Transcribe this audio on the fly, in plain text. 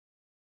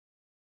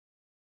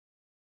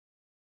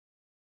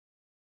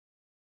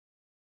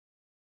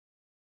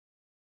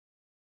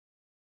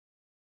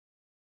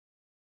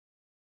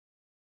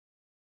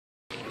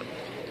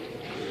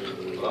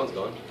that one's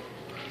going.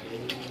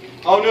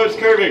 Oh no, it's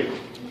curving.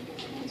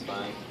 It's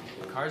fine.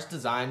 The car's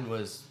design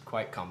was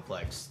quite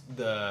complex.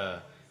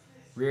 The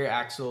rear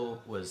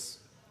axle was,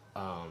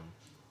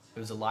 it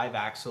was a live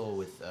axle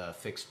with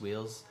fixed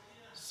wheels.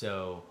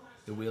 So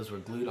the wheels were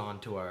glued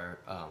onto our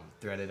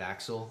threaded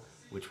axle,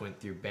 which went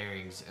through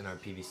bearings in our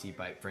PVC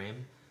pipe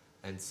frame.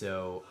 And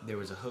so there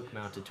was a hook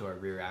mounted to our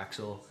rear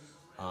axle.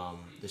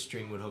 The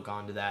string would hook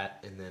onto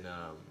that, and then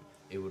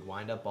it would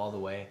wind up all the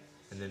way,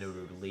 and then it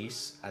would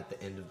release at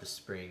the end of the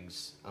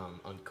springs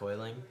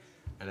uncoiling.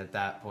 And at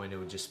that point, it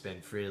would just spin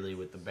freely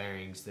with the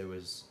bearings. There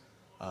was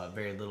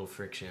very little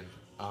friction.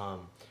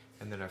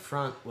 And then our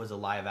front was a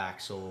live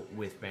axle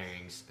with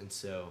bearings, and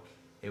so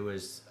it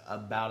was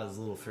about as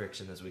little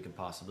friction as we could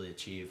possibly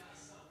achieve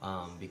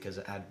because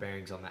it had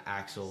bearings on the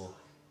axle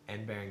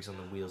and bearings on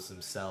the wheels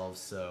themselves.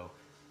 So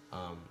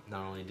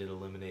not only did it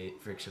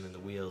eliminate friction in the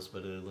wheels,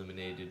 but it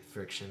eliminated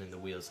friction in the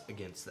wheels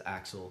against the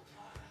axle.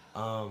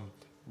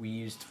 We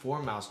used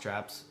 4 mouse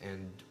traps,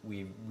 and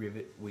we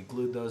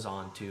glued those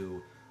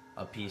onto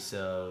a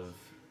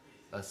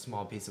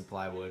small piece of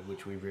plywood,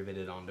 which we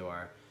riveted onto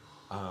our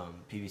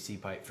PVC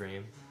pipe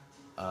frame.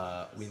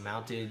 We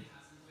mounted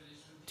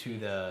to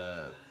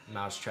the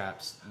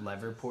Mousetrap's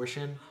lever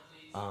portion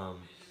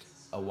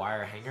a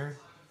wire hanger,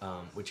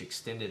 which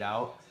extended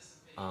out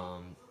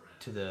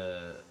to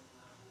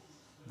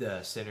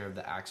the center of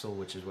the axle,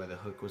 which is where the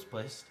hook was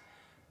placed.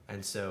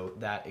 And so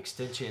that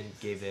extension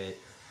gave it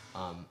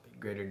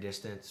greater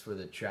distance for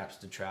the traps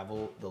to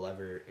travel, the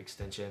lever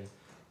extension,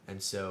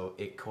 and so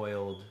it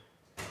coiled.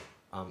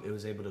 It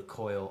was able to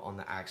coil on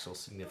the axle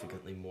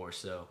significantly more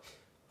so.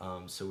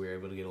 So we were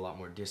able to get a lot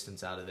more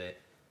distance out of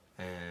it,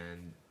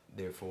 and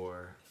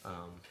therefore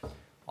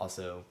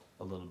also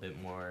a little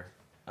bit more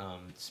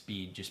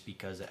speed, just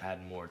because it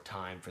had more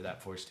time for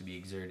that force to be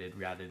exerted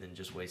rather than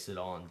just wasted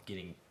on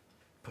getting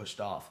pushed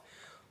off.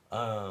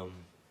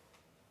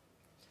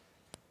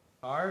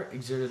 R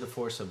exerted a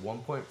force of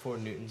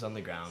 1.4 newtons on the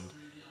ground.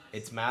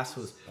 Its mass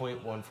was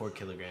 0.14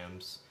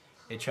 kilograms.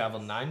 It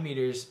traveled 9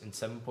 meters in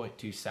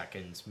 7.2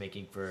 seconds,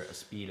 making for a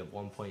speed of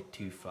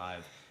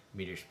 1.25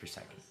 meters per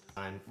second.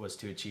 Mine was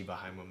to achieve a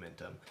high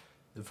momentum.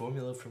 The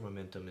formula for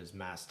momentum is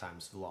mass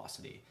times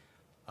velocity.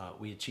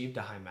 We achieved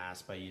a high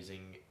mass by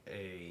using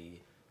a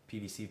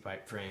PVC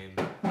pipe frame,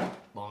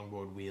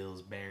 longboard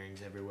wheels,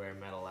 bearings everywhere,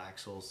 metal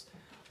axles.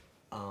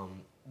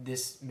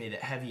 This made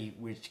it heavy,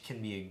 which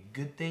can be a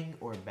good thing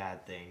or a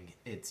bad thing.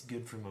 It's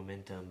good for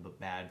momentum, but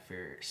bad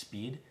for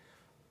speed.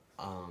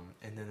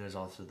 And then there's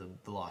also the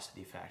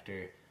velocity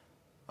factor.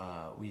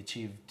 We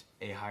achieved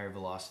a higher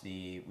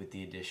velocity with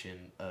the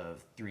addition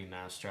of 3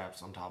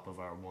 mousetraps on top of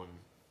our one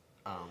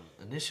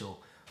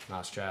initial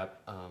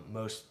mousetrap.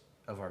 Most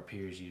of our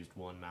peers used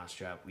 1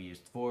 mousetrap. We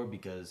used 4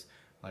 because,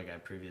 like I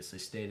previously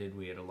stated,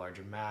 we had a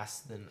larger mass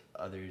than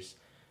others,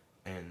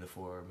 and the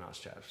 4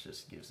 mousetraps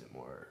just gives it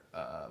more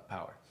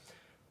power.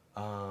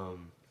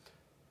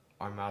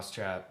 Our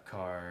mousetrap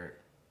car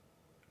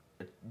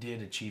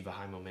did achieve a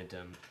high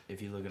momentum.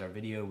 If you look at our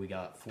video, we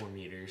got 4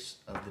 meters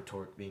of the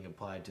torque being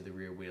applied to the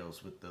rear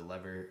wheels with the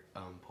lever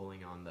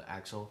pulling on the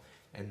axle,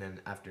 and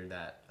then after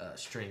that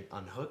string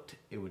unhooked,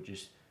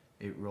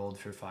 it rolled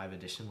for 5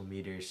 additional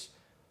meters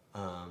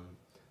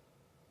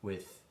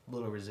with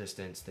little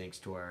resistance, thanks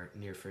to our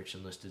near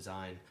frictionless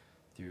design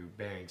through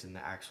bearings in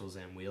the axles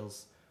and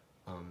wheels.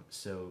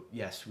 So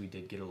yes, we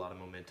did get a lot of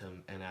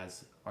momentum, and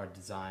as our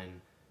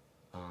design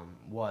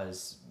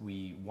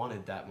we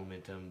wanted that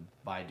momentum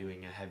by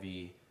doing a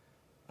heavy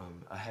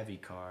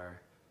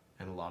car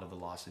and a lot of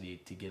velocity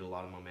to get a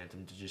lot of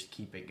momentum to just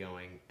keep it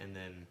going, and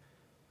then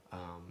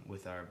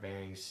with our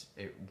bearings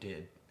it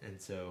did, and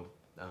so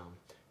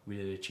we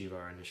did achieve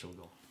our initial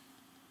goal.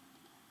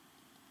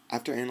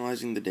 After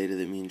analyzing the data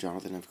that me and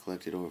Jonathan have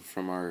collected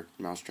from our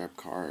mousetrap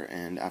car,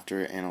 and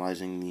after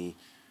analyzing the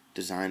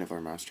design of our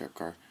mousetrap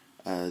car,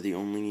 the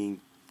only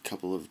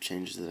couple of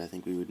changes that I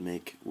think we would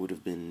make would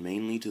have been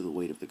mainly to the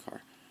weight of the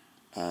car.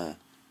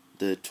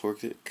 The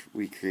torque that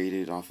we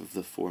created off of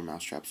the 4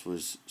 mousetraps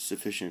was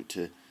sufficient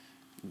to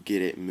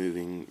get it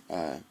moving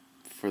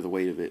for the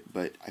weight of it,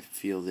 but I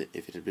feel that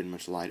if it had been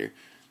much lighter,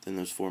 then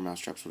those 4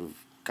 mousetraps would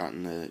have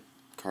gotten the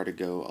car to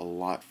go a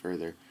lot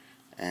further,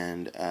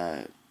 and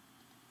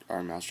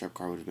our mousetrap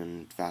car would have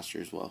been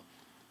faster as well.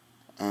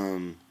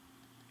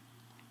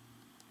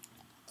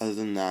 Other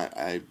than that,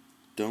 I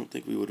don't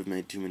think we would have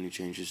made too many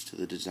changes to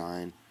the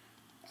design.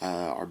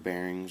 Our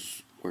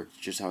bearings worked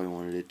just how we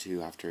wanted it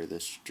to. After the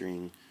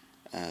string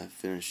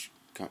finished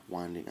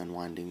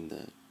unwinding,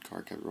 the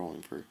car kept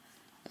rolling for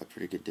a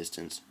pretty good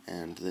distance,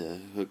 and the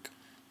hook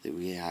that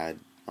we had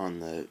on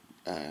the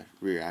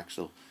rear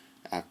axle,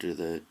 after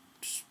the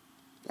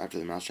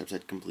mousetraps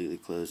had completely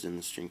closed and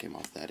the string came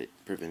off that, it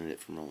prevented it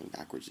from rolling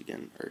backwards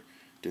again, or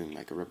doing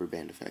like a rubber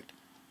band effect.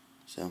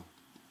 So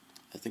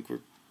I think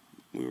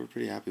we were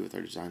pretty happy with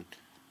our design.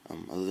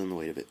 Other than the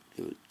weight of it,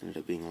 it ended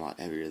up being a lot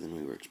heavier than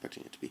we were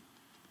expecting it to be.